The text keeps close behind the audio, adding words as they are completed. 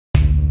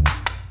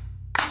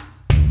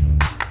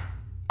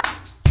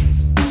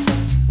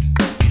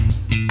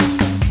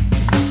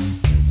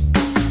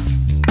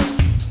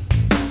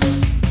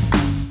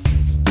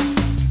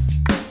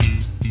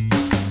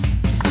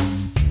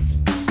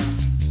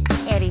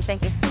Eddie,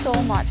 thank you so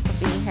much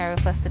for being here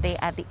with us today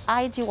at the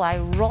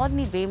IGY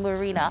Rodney Bay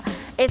Marina.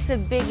 It's a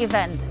big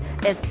event.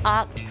 It's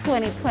ARC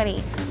 2020,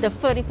 the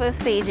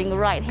 31st staging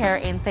right here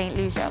in St.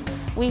 Lucia.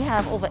 We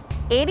have over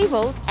 80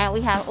 boats and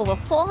we have over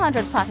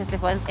 400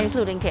 participants,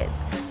 including kids.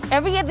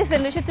 Every year, the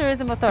St. Lucia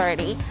Tourism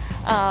Authority,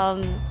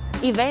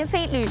 Event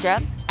St.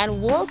 Lucia,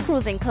 and World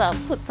Cruising Club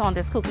puts on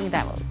these cooking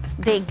demos.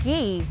 They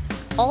give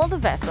all the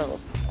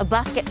vessels a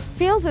basket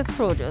filled with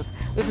produce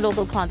with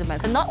local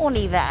condiments. And not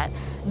only that,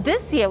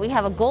 this year we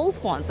have a gold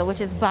sponsor, which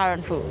is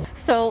Baron Food.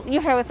 So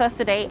you're here with us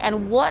today,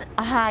 and what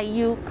are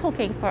you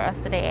cooking for us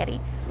today,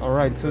 Eddie? All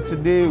right, so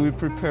today we're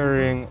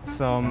preparing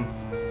some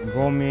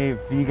gourmet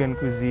vegan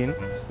cuisine.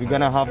 We're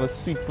gonna have a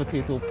sweet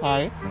potato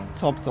pie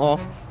topped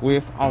off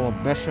with our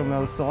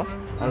bechamel sauce,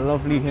 a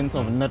lovely hint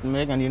of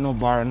nutmeg, and you know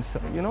Baron,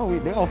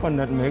 they offer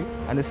nutmeg,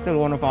 and it's still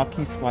one of our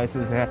key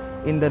spices here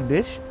in the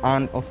dish,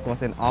 and of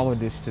course in our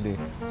dish today.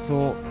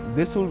 So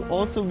this will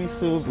also be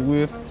served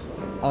with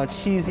a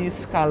cheesy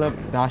scallop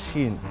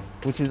dasheen,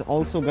 which is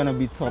also gonna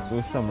be topped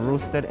with some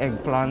roasted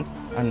eggplant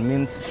and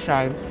minced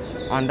chive,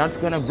 and that's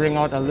gonna bring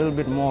out a little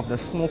bit more of the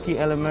smoky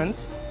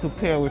elements to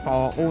pair with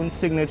our own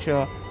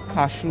signature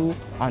cashew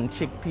and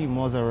chickpea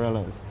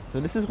mozzarellas. So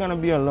this is going to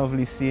be a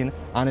lovely scene,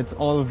 and it's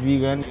all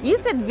vegan.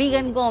 You said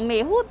vegan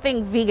gourmet. Who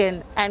think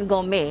vegan and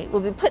gourmet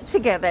will be put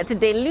together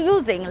today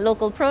using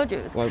local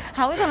produce? Well,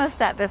 how are we going to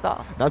start this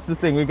off? That's the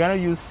thing. We're going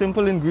to use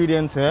simple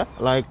ingredients here.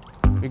 Like,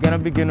 we're going to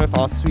begin with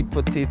our sweet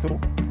potato,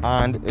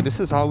 and this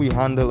is how we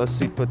handle a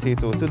sweet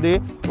potato.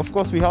 Today, of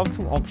course, we have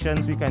two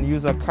options. We can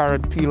use a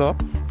carrot peeler,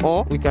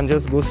 or we can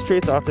just go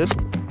straight at it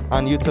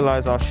and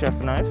utilize our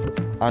chef knife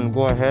and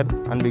go ahead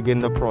and begin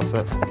the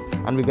process.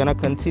 And we're gonna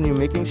continue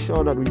making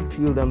sure that we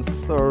peel them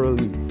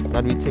thoroughly,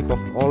 that we take off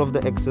all of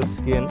the excess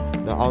skin,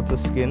 the outer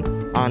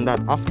skin, and that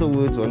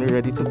afterwards, when we're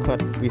ready to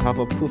cut, we have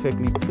a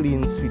perfectly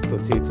clean sweet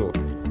potato.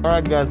 All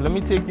right, guys, let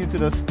me take you to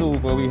the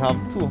stove where we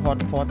have two hot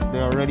pots.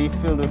 They're already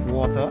filled with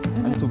water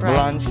and to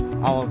blanch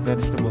our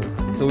vegetables.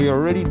 So we're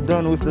already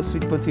done with the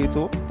sweet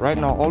potato. Right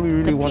now, all we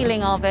really want... The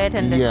peeling of it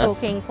and the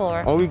soaking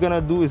for... All we're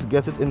gonna do is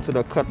get it into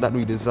the cut that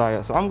we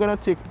desire. So I'm gonna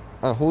take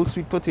a whole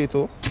sweet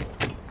potato,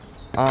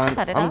 and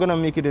I'm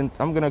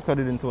gonna cut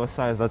it into a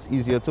size that's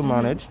easier to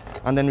manage,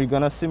 and then we're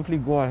gonna simply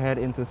go ahead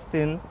into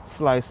thin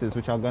slices,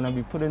 which are gonna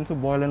be put into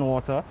boiling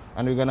water,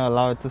 and we're gonna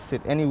allow it to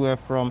sit anywhere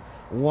from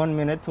 1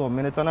 minute to a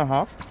minute and a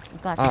half.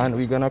 Gotcha. And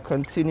we're gonna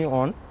continue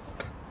on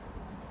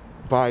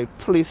by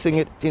placing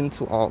it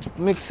into our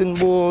mixing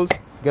bowls,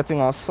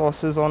 getting our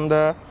sauces on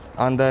there,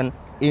 and then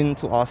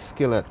into our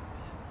skillet.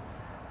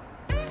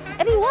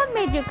 Eddie, what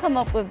made you come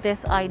up with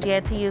this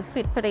idea to use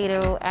sweet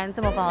potato and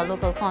some of our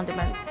local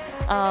condiments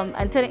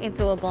and turn it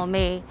into a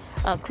gourmet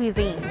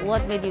cuisine?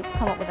 What made you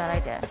come up with that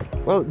idea?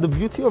 Well, the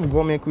beauty of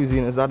gourmet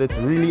cuisine is that it's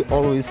really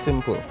always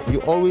simple.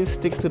 You always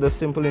stick to the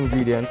simple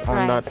ingredients,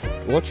 and that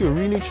what you're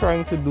really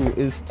trying to do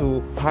is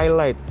to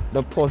highlight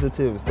the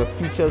positives, the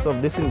features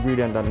of this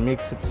ingredient that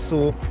makes it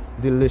so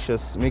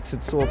delicious, makes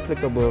it so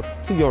applicable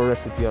to your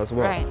recipe as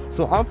well.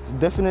 So I've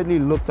definitely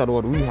looked at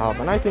what we have,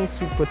 and I think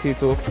sweet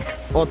potato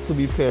ought to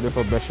be paired with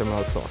a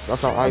bechamel sauce.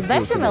 That's how I feel.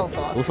 Bechamel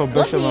sauce? With a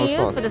bechamel sauce. What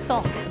do you use for the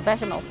sauce, the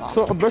bechamel sauce?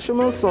 So a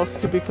bechamel sauce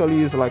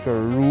typically is like a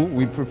roux.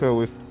 We prepare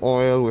with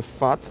oil, with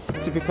fat,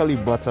 typically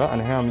butter,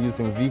 and here I'm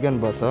using vegan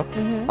butter.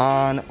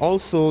 And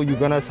also you're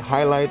gonna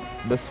highlight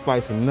the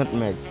spice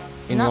nutmeg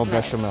in your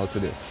bechamel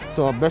today.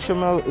 So a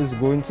bechamel is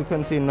going to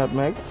contain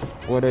nutmeg,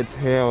 whether it's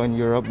here or in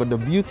Europe, but the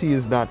beauty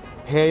is that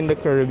here in the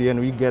Caribbean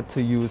we get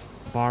to use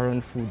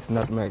Baron Foods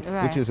nutmeg,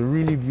 which is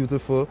really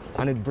beautiful,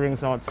 and it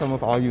brings out some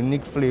of our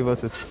unique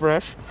flavors. It's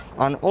fresh,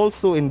 and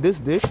also in this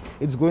dish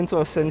it's going to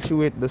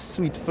accentuate the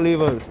sweet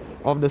flavors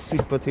of the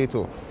sweet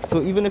potato.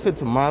 So even if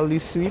it's mildly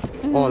sweet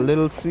or a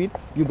little sweet,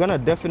 you're gonna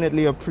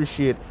definitely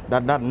appreciate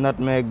that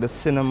nutmeg, the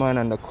cinnamon,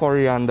 and the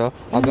coriander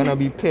are gonna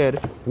be paired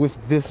with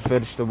this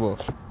vegetable.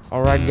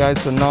 All right, guys,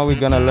 so now we're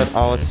gonna let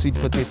our sweet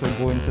potato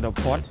go into the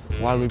pot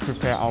while we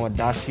prepare our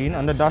dasheen.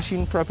 And the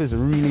dasheen prep is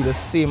really the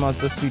same as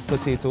the sweet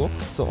potato.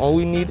 So all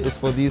we need is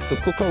for these to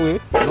cook away,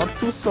 not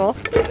too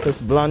soft,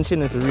 because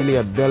blanching is really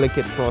a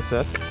delicate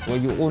process where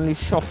you only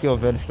shock your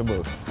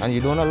vegetables and you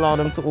don't allow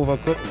them to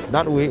overcook.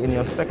 That way, in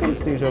your second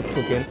stage of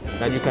cooking,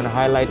 that you can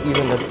highlight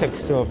even the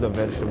texture of the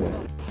vegetable.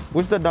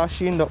 With the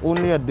dasheen, the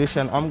only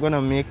addition I'm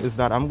gonna make is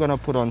that I'm gonna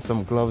put on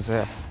some gloves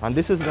here. And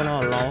this is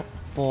gonna allow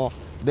for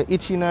the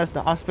itchiness,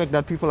 the aspect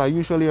that people are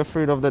usually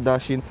afraid of the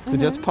dasheen, to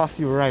just pass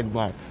you right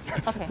by.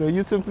 So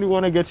you simply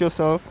want to get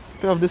yourself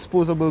a pair of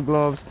disposable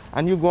gloves,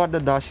 and you go at the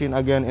dasheen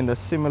again in a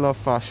similar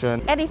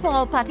fashion. Eddie, for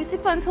our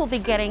participants who will be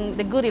getting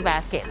the goodie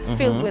baskets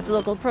filled with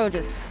local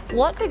produce,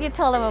 what could you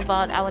tell them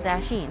about our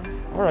dasheen?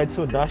 All right,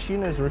 so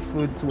dasheen is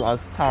referred to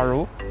as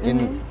taro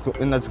in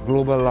its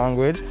global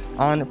language,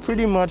 and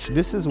pretty much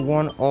this is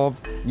one of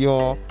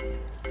your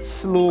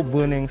slow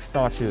burning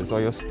starches or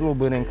your slow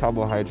burning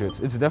carbohydrates.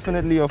 It's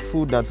definitely a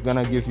food that's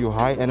gonna give you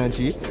high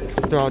energy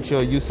throughout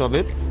your use of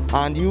it,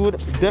 and you would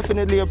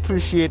definitely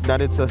appreciate that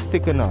it's a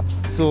thickener.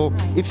 So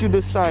if you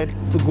decide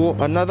to go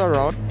another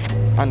route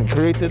and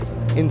grate it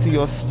into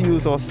your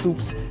stews or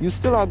soups, you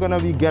still are gonna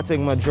be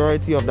getting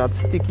majority of that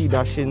sticky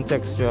dasheen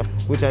texture,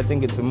 which I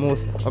think it's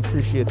most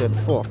appreciated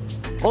for.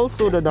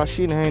 Also, the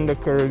dasheen here in the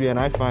Caribbean,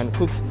 I find,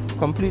 cooks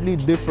completely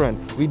different.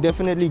 We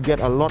definitely get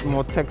a lot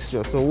more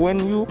texture. So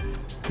when you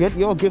get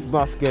your gift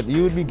basket,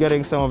 you would be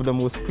getting some of the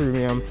most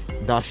premium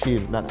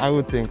dasheen that I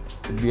would think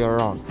would be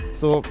around.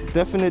 So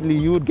definitely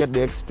you would get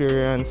the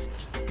experience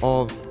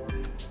of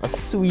a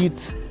sweet,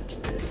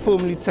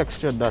 firmly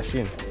textured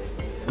dasheen.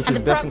 And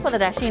the prep for the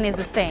dasheen is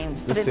the same.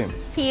 It's the same.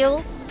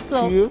 Peel,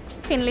 slope,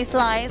 thinly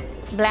sliced,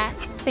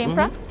 blanch, same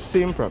prep?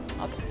 Same prep.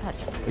 Okay,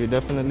 gotcha. We're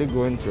definitely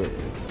going through it.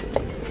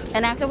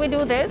 And after we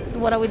do this,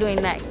 what are we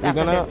doing next? We're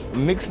gonna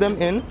mix them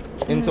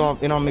into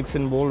our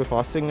mixing bowl with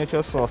our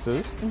signature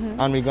sauces,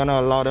 and we're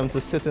gonna allow them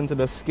to sit into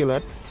the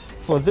skillet.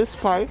 For this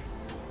pie,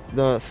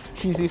 the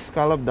cheesy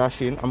scallop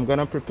dasheen, I'm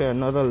gonna prepare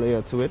another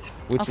layer to it,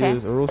 which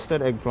is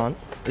roasted eggplant.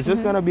 It's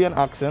just gonna be an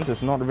accent.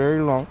 It's not very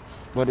long,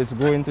 but it's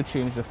going to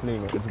change the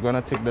flavor. It's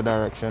gonna take the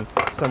direction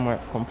somewhere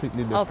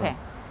completely different. Okay.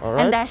 All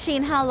right. And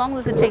dasheen, how long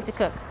does it take to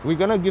cook? We're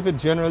gonna give it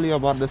generally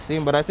about the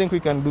same, but I think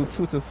we can do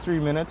 2 to 3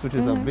 minutes, which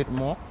is a bit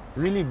more,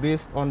 really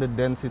based on the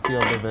density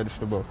of the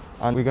vegetable.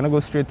 And we're gonna go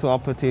straight to our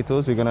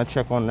potatoes. We're gonna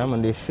check on them,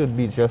 and they should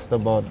be just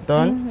about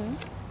done.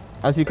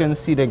 As you can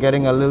see, they're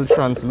getting a little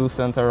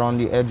translucent around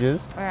the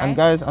edges. And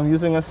guys, I'm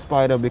using a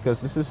spider because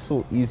this is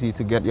so easy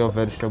to get your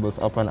vegetables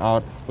up and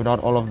out without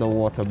all of the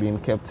water being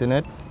kept in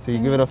it. So you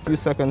give it a few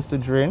seconds to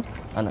drain,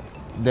 and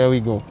there we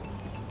go.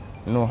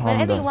 No harm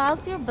But Eddie, done.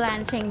 whilst you're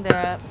blanching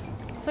the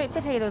sweet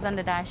potatoes and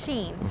the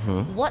dasheen,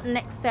 what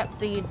next steps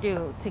do you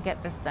do to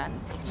get this done?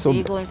 So do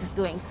you go into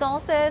doing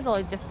sauces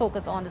or just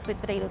focus on the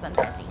sweet potatoes and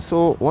dasheen?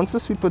 So once the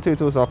sweet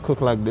potatoes are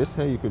cooked like this,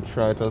 here you could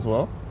try it as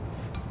well.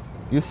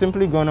 You're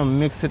simply gonna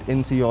mix it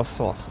into your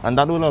sauce, and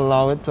that will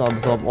allow it to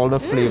absorb all the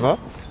flavor.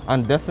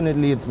 And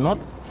definitely it's not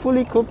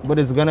fully cooked, but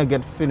it's gonna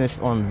get finished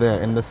on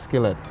there in the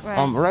skillet.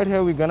 Right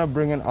here we're gonna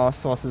bring in our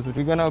sauces, which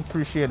we're gonna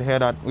appreciate here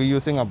that we're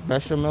using a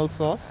bechamel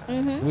sauce,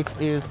 which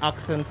is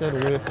accented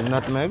with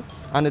nutmeg,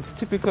 and it's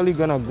typically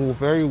gonna go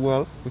very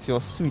well with your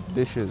sweet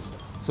dishes.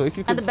 So if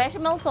you could... And the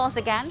bechamel sauce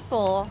again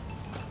for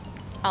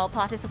our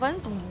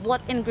participants,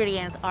 what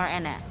ingredients are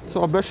in it?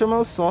 So a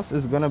bechamel sauce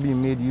is gonna be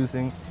made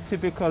using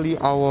typically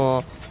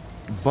our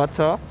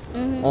butter,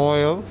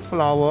 oil,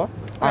 flour,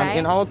 and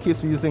in our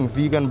case we're using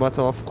vegan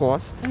butter, of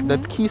course. The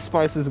key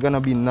spice is gonna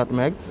be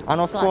nutmeg,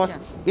 and of course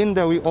in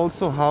there we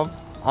also have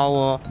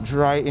our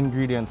dry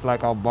ingredients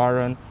like our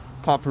baron,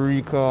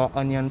 paprika,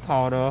 onion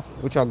powder,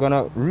 which are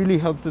gonna really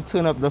help to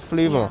turn up the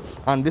flavor.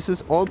 And this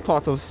is all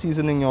part of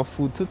seasoning your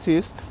food to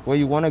taste, where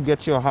you want to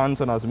get your hands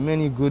on as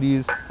many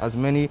goodies, as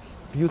many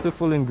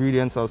beautiful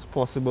ingredients as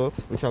possible,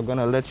 which are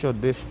gonna let your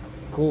dish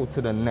go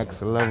to the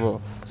next level.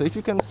 So if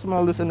you can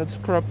smell this in its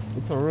prep,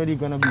 it's already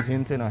gonna be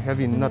hinting a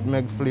heavy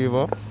nutmeg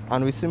flavor,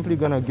 and we're simply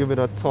gonna give it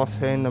a toss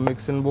here in the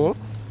mixing bowl.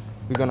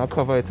 We're gonna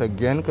cover it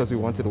again because we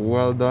want it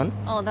well done.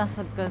 Oh, that's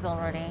so good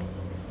already.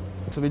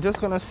 So we're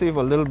just gonna save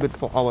a little bit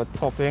for our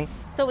topping.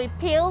 So we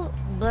peeled,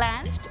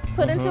 blanched,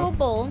 put into a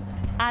bowl,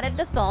 added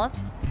the sauce.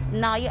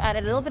 Now you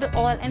added a little bit of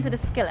oil into the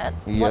skillet.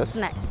 What's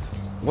next?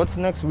 What's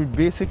next? We're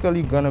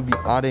basically gonna be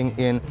adding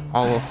in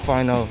our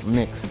final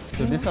mix.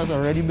 So this has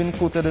already been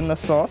coated in the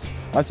sauce.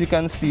 As you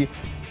can see,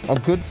 a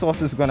good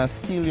sauce is gonna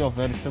seal your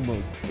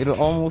vegetables. It'll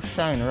almost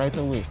shine right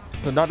away.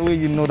 So that way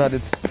you know that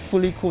it's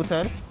fully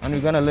coated, and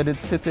we're gonna let it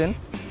sit in,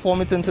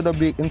 form it into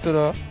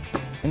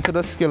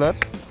the skillet,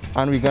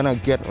 and we're gonna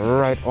get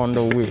right on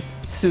the way,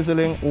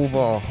 sizzling over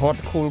a hot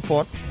coal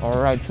pot.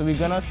 All right, so we're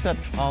gonna set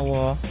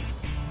our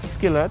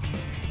skillet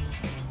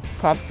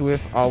packed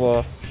with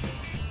our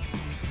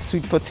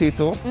sweet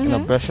potato in a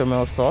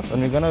bechamel sauce,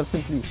 and we're gonna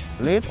simply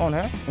lay it on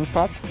here. In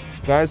fact,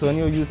 guys, when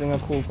you're using a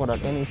coal pot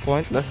at any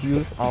point, let's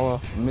use our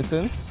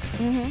mittens,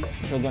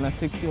 which are gonna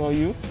secure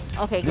you.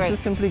 Okay, great. This is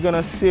simply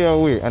gonna sear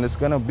away and it's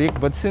gonna bake,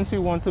 but since we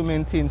want to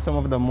maintain some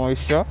of the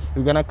moisture,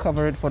 we're gonna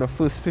cover it for the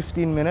first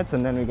 15 minutes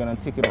and then we're gonna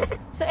take it off.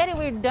 So Eddie,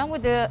 we're done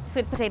with the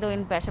sweet potato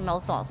in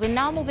bechamel sauce. We're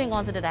now moving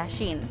on to the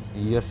dasheen.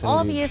 Yes, indeed.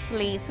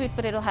 Obviously, sweet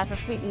potato has a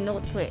sweet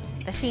note to it.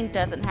 Dasheen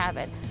doesn't have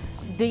it.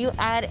 Do you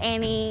add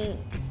any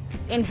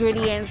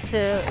ingredients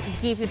to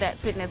give you that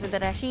sweetness with the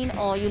dasheen,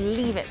 or you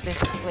leave it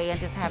this way and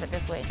just have it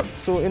this way?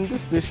 So in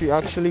this dish, you're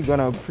actually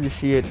gonna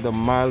appreciate the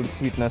mild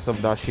sweetness of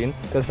dasheen,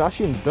 because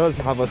dasheen does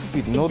have a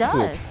sweet note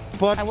to it,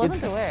 but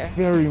it's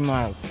very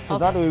mild. So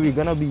that way we're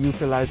gonna be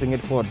utilizing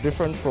it for a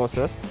different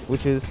process,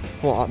 which is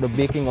for the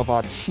baking of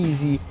our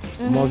cheesy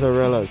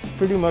mozzarellas.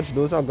 Pretty much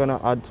those are gonna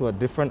add to a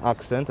different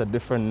accent, a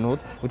different note,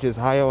 which is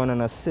higher on an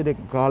acidic,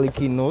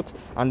 garlicky note,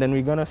 and then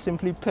we're gonna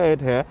simply pair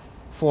it here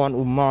for an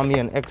umami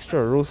and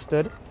extra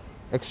roasted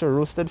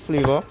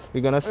flavor.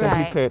 We're gonna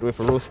simply pair it with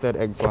roasted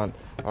eggplant.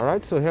 All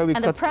right, so here we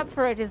cut. And the prep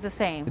for it is the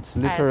same? It's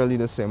literally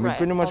the same. We're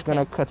pretty much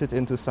gonna cut it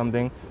into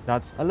something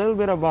that's a little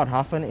bit about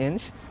 ½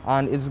 inch,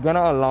 and it's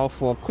gonna allow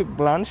for a quick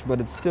blanch, but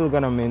it's still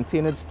gonna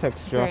maintain its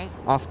texture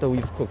after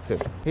we've cooked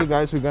it. Hey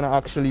guys, we're gonna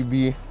actually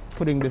be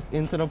putting this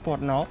into the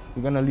pot now.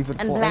 We're gonna leave it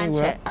and for blanch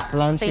anywhere, it.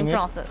 blanching Same it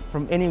process.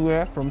 from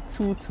anywhere from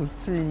 2 to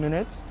 3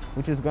 minutes,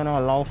 which is gonna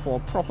allow for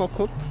a proper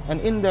cook.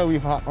 And in there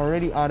we've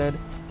already added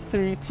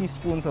 3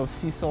 teaspoons of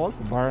sea salt,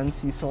 Barron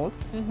sea salt,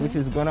 which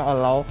is gonna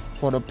allow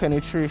for the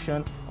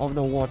penetration of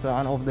the water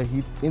and of the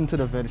heat into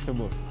the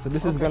vegetable. So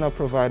this is gonna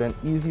provide an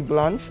easy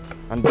blanch,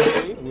 and that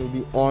way we'll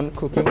be on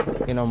cooking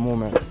in a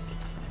moment.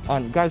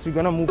 And guys, we're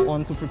gonna move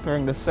on to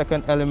preparing the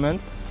second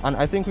element, and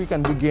I think we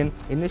can begin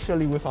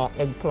initially with our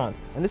eggplant.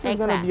 And this is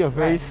gonna be a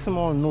very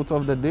small note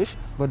of the dish,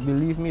 but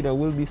believe me, there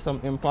will be some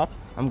impact.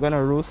 I'm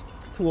gonna roast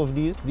 2 of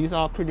these. These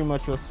are pretty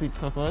much your sweet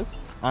peppers,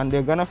 and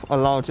they're gonna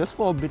allow just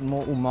for a bit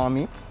more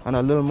umami and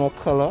a little more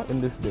color in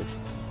this dish.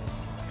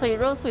 So you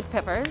roast sweet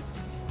peppers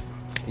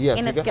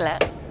in a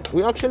skillet?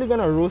 We're actually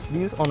gonna roast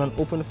these on an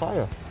open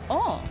fire.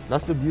 Oh.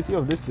 That's the beauty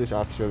of this dish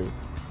actually.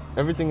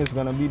 Everything is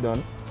gonna be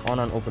done on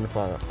an open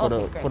fire for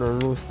the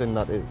roasting,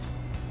 that is.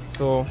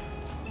 So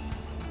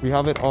we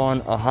have it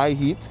on a high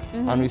heat,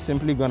 and we're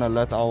simply gonna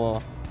let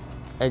our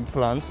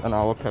eggplants and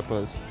our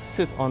peppers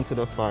sit onto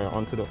the fire,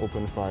 onto the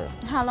open fire.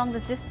 How long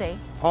does this take?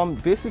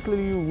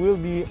 Basically, you will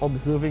be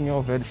observing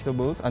your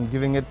vegetables and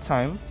giving it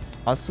time.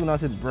 As soon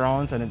as it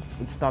browns and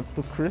it starts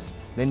to crisp,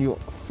 then you're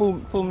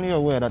firmly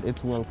aware that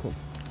it's well cooked.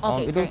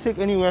 It will take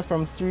anywhere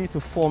from 3 to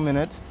 4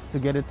 minutes to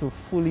get it to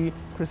fully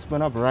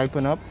crispen up,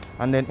 ripen up,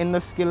 and then in the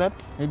skillet,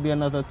 maybe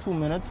another 2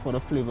 minutes for the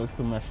flavors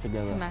to mesh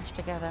together.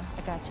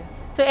 I got you.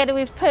 So Eddie,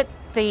 we've put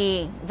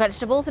the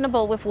vegetables in a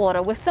bowl with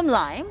water with some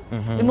lime.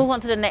 We move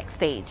on to the next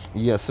stage.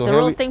 Yes, so the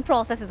roasting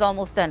process is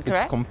almost done,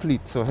 correct? It's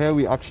complete. So here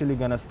we're actually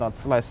gonna start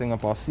slicing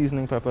up our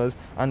seasoning peppers.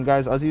 And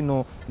guys, as you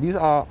know, these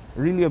are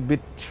really a bit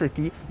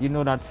tricky. You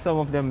know that some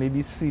of them may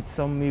be sweet,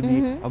 some may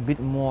be a bit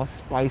more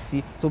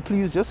spicy. So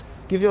please just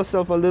give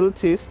yourself a little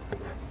taste,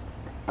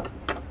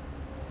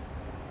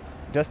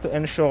 just to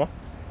ensure.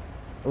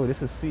 Oh,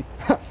 this is sweet.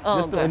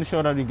 Just to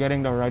ensure that you're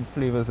getting the right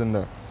flavors in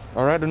there.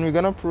 All right, and we're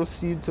gonna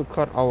proceed to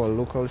cut our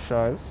local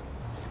chives.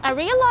 I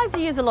realize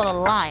you use a lot of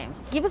lime.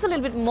 Give us a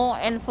little bit more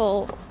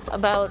info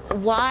about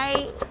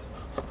why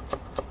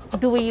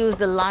do we use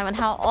the lime and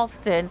how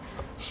often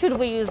should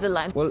we use the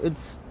lime? Well,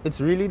 it's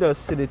really the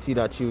acidity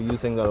that you're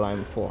using the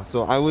lime for.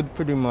 So I would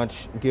pretty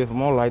much give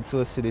more light to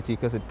acidity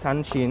because it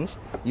can change.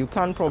 You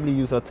can probably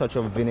use a touch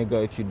of vinegar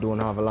if you don't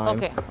have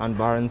lime, and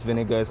Barron's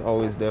vinegar is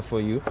always there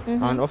for you.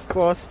 And of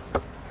course,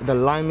 the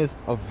lime is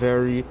a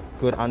very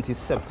good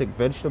antiseptic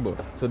vegetable,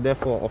 so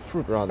therefore, or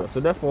fruit rather. So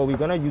therefore, we're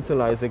gonna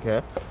utilize it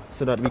here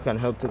so that we can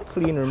help to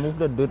remove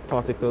the dirt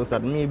particles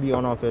that may be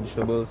on our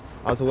vegetables,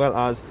 as well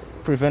as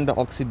prevent the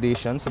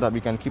oxidation so that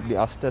we can keep the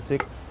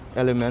aesthetic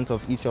element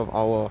of each of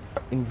our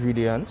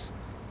ingredients.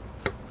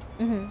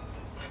 And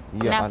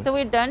after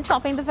we're done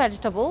chopping the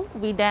vegetables,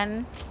 we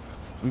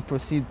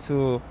proceed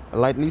to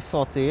lightly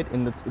saute it.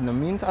 In the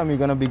meantime, we're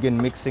gonna begin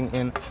mixing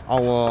in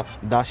our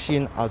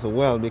dashin as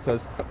well,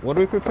 because what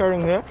we're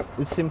preparing here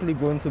is simply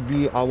going to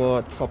be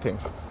our topping.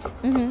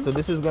 So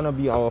this is gonna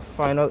be our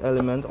final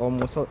element,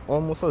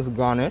 almost as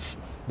garnish,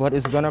 but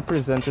it's gonna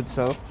present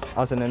itself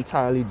as an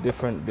entirely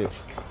different dish.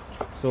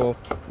 So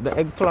the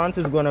eggplant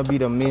is gonna be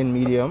the main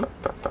medium.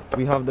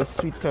 We have the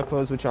sweet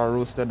peppers, which are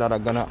roasted, that are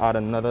gonna add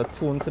another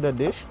tone to the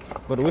dish.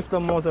 But with the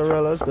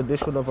mozzarellas, the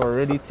dish would have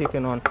already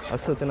taken on a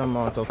certain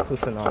amount of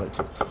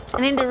personality.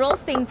 And in the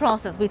roasting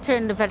process, we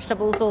turn the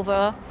vegetables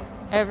over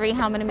every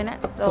how many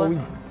minutes? So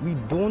we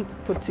don't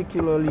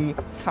particularly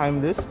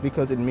time this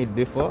because it may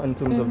differ in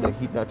terms of the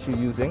heat that you're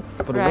using.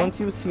 But once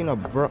you've seen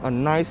a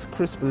nice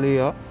crisp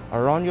layer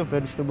around your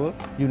vegetable,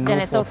 you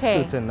know for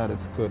certain that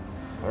it's good.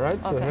 All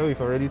right, so here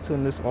we've already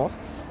turned this off.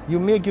 You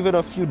may give it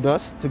a few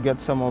dusts to get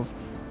some of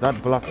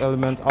that black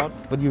element out,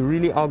 but you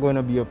really are going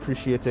to be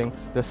appreciating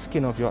the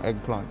skin of your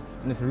eggplant.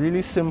 And it's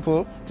really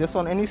simple. Just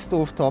on any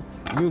stovetop,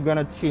 you're going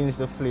to change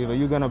the flavor.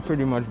 You're going to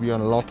pretty much be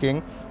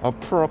unlocking a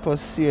proper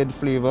seared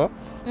flavor.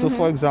 So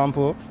for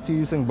example, if you're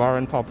using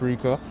Barron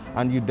paprika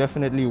and you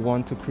definitely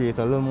want to create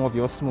a little more of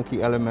your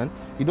smoky element,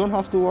 you don't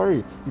have to worry.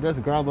 You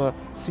just grab a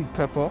sweet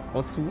pepper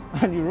or 2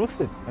 and you roast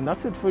it, and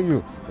that's it for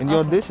you. In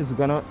your dish, it's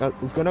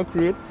gonna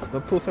create the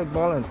perfect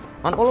balance.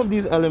 And all of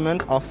these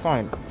elements are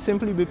fine,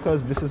 simply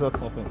because this is a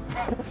topping.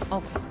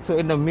 So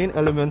in the main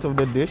element of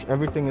the dish,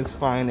 everything is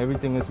fine,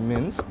 everything is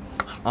minced.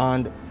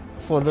 And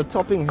for the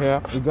topping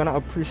here, we're gonna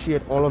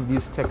appreciate all of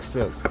these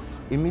textures.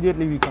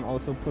 Immediately, we can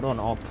also put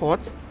on our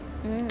pot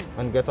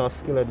and get our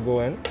skillet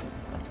going,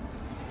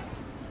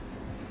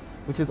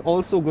 which is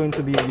also going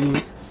to be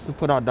used to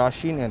put our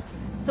dashin in.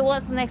 So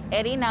what's next,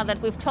 Eddie, now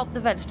that we've chopped the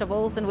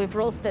vegetables and we've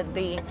roasted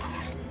the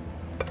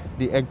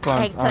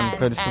eggplants and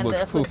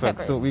vegetables?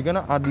 Perfect. So we're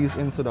gonna add these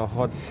into the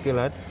hot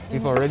skillet.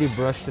 We've already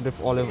brushed it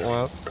with olive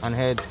oil, and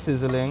here it's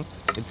sizzling,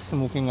 it's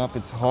smoking up,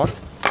 it's hot.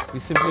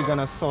 We're simply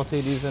gonna saute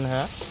these in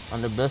here.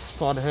 And the best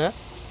part here,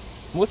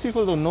 most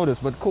people don't know this,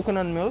 but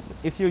coconut milk,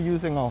 if you're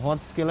using a hot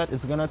skillet,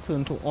 it's gonna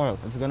turn to oil.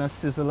 It's gonna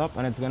sizzle up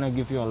and it's gonna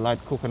give you a light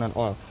coconut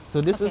oil. So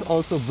this is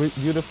also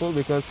beautiful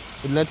because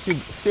it lets you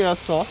sear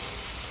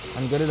sauce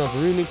and get it up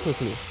really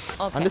quickly.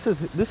 And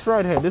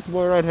this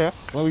boy right here,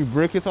 when we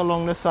break it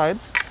along the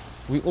sides,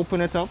 we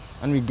open it up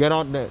and we get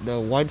out the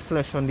white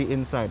flesh on the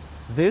inside.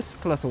 This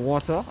plus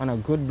water and a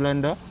good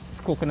blender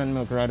is coconut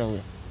milk right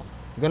away.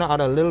 We're gonna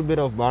add a little bit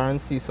of Baron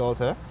sea salt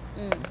here.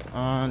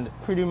 And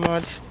pretty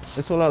much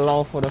this will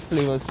allow for the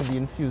flavors to be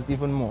infused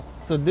even more.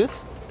 So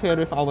this paired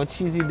with our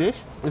cheesy dish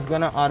is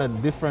gonna add a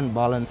different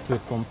balance to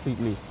it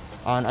completely.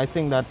 And I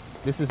think that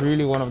this is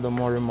really one of the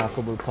more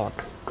remarkable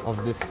parts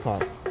of this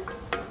pie.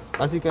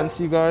 As you can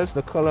see, guys,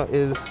 the color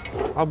is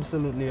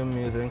absolutely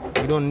amazing.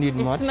 You don't need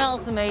much. It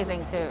smells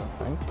amazing too.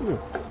 Thank you.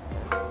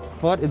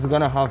 But it's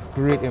gonna have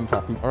great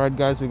impact. All right,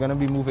 guys, we're gonna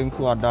be moving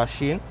to our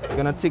dasheen. We're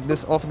gonna take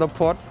this off the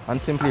pot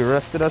and simply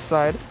rest it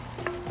aside.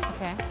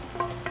 Okay.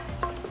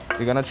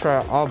 We're gonna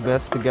try our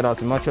best to get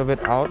as much of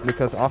it out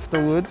because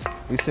afterwards,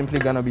 we're simply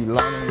gonna be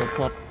lining the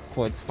pot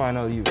for its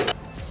final use.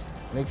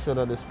 Make sure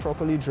that it's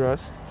properly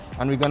dressed.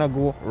 And we're gonna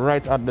go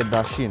right at the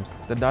dasheen.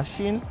 The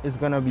dasheen is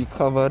gonna be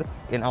covered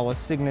in our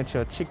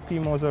signature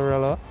chickpea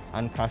mozzarella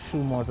and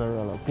cashew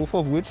mozzarella, both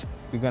of which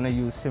we're gonna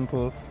use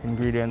simple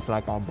ingredients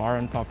like our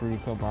Baron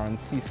paprika, Baron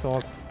sea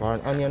salt,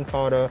 Baron onion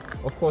powder.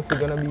 Of course, we're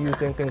gonna be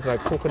using things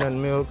like coconut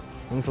milk,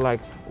 things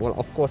like, well,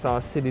 of course, our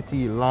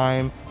acidity,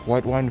 lime,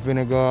 white wine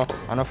vinegar,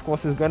 and of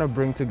course, it's gonna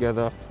bring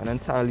together an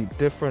entirely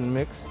different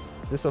mix.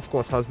 This, of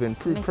course, has been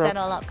pre-prepped. Mix it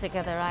all up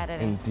together, right?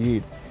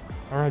 Indeed.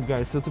 Alright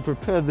guys, so to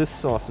prepare this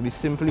sauce, we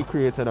simply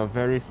created a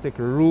very thick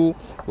roux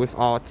with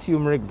our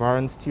turmeric,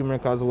 Baron's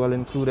turmeric as well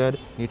included,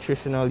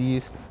 nutritional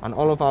yeast, and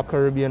all of our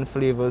Caribbean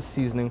flavors,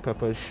 seasoning,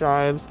 peppers,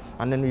 chives.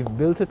 And then we've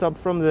built it up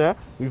from there.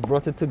 We've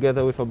brought it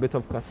together with a bit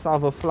of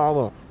cassava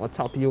flour or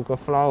tapioca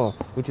flour,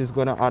 which is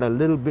going to add a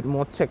little bit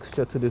more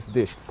texture to this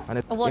dish.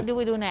 And what do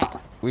we do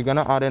next? We're going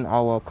to add in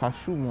our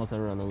cashew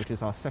mozzarella, which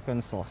is our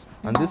second sauce.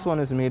 And this one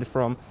is made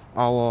from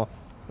our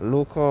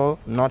local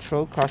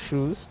natural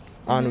cashews.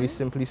 And we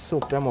simply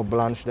soak them or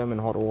blanch them in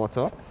hot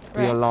water.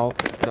 We allow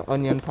the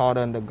onion powder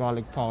and the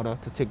garlic powder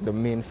to take the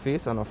main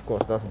face, and of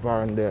course that's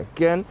Baron there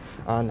again.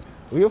 And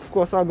we of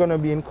course are going to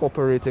be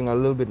incorporating a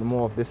little bit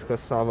more of this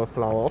cassava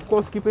flour, of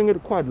course keeping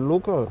it quite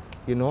local,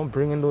 you know,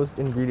 bringing those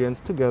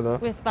ingredients together.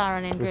 With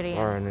Baron ingredients.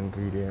 With Baron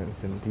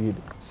ingredients, indeed.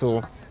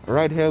 So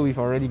right here we've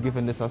already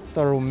given this a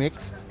thorough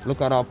mix.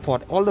 Look at our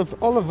pot. All the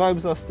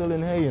vibes are still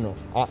in here, you know,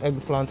 our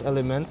eggplant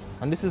elements,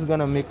 and this is going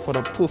to make for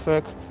the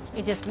perfect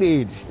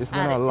stage. It's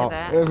going to allow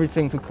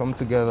everything to come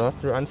together.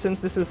 And since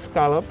this is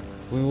scallop,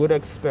 we would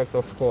expect,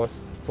 of course,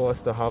 for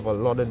us to have a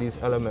lot of these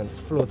elements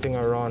floating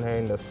around here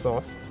in the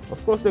sauce.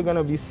 Of course, they're going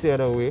to be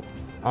seared away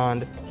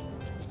and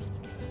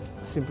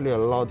simply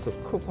allowed to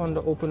cook on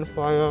the open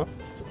fire,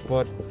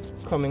 but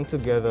coming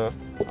together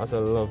as a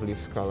lovely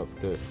scallop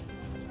dish.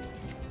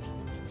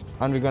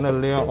 And we're going to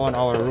layer on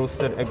our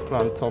roasted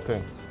eggplant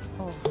topping.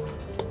 Oh,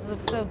 it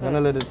looks so good. I'm going to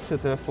let it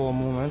sit there for a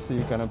moment so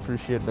you can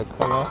appreciate the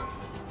color.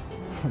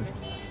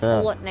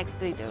 What next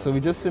do you do? So we're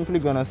just simply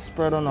gonna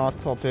spread on our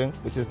topping,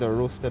 which is the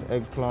roasted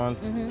eggplant,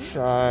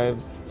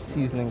 chives,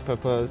 seasoning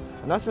peppers,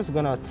 and that's just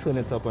gonna turn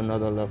it up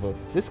another level.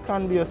 This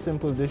can be a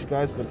simple dish,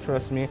 guys, but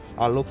trust me,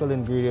 our local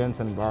ingredients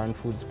and Baron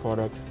Foods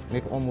products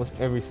make almost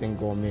everything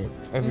gourmet,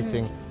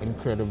 everything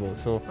incredible.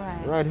 So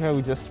right here,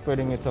 we're just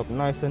spreading it up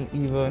nice and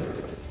even,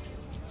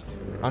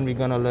 and we're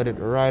gonna let it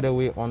right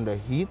away on the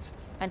heat.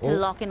 And to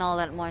lock in all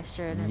that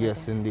moisture and everything.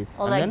 Yes, indeed.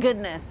 All that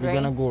goodness, we're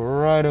gonna go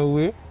right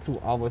away to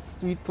our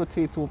sweet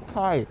potato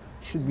pie.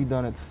 Should be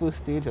done its first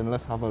stage, and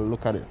let's have a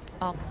look at it.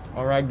 Oh.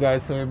 All right,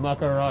 guys, so we're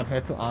back around here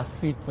to our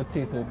sweet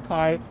potato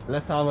pie.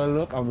 Let's have a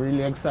look. I'm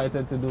really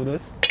excited to do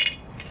this.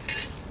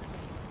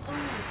 Oh my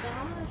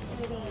gosh,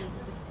 Eddie.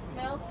 The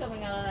smell's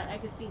coming out of that. I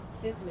can see it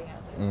sizzling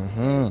out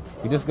there.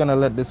 We're just gonna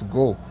let this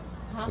go.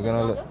 How much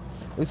longer?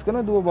 It's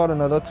gonna do about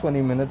another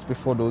 20 minutes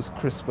before those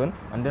crispen,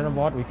 and then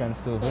about we can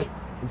serve it.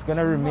 It's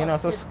gonna remain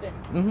as a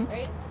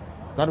right?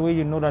 That way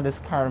you know that it's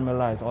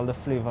caramelized, all the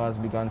flavor has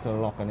begun to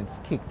lock and it's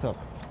kicked up.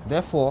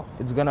 Therefore,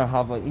 it's gonna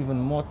have even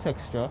more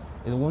texture.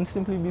 It won't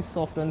simply be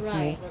soft and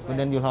smooth, but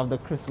then you'll have the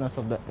crispness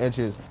of the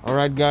edges. All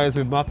right, guys,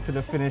 we're back to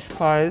the finished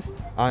pies,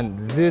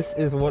 and this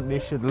is what they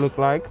should look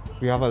like.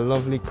 We have a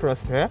lovely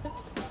crust here,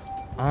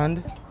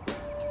 and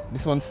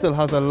this one still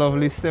has a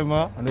lovely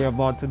simmer, and we're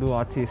about to do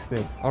our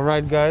tasting. All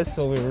right, guys,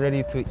 so we're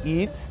ready to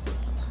eat.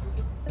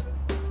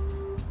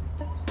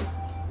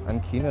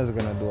 And Kina's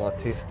gonna do our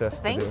taste test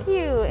today. Thank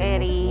you,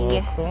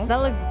 Eddie.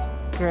 That looks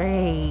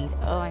great.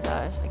 Oh my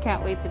gosh, I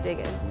can't wait to dig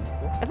in.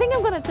 I think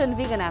I'm gonna turn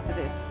vegan after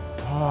this.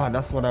 Ah,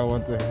 that's what I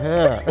want to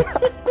hear.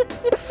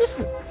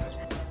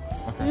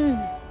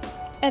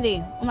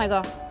 Eddie, oh my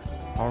god.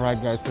 All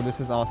right, guys, so this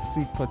is our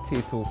sweet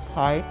potato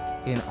pie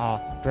in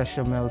our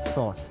bechamel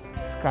sauce.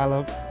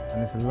 Scalloped,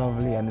 and it's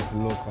lovely and it's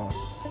local.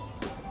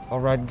 All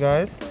right,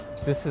 guys,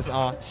 this is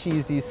our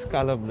cheesy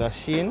scallop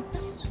dasheen.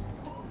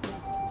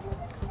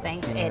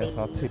 Thanks, Eddie.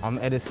 I'm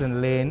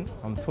Edison Lane.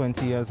 I'm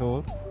 20 years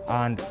old.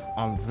 and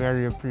I'm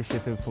very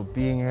appreciative for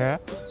being here.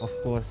 Of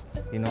course,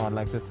 you know, I'd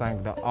like to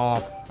thank the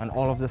ARC and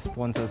all of the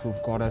sponsors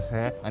who've got us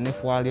here. And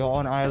if while you're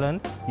on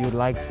island, you'd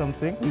like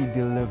something, we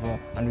deliver,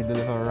 and we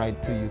deliver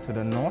right to you to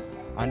the north.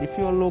 And if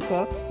you're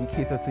local, we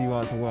cater to you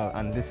as well.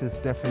 And this is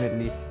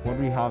definitely what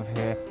we have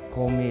here,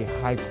 gourmet,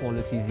 high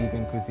quality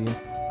vegan cuisine.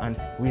 And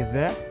we're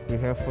there, we're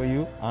here for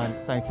you. And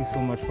thank you so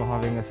much for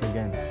having us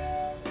again.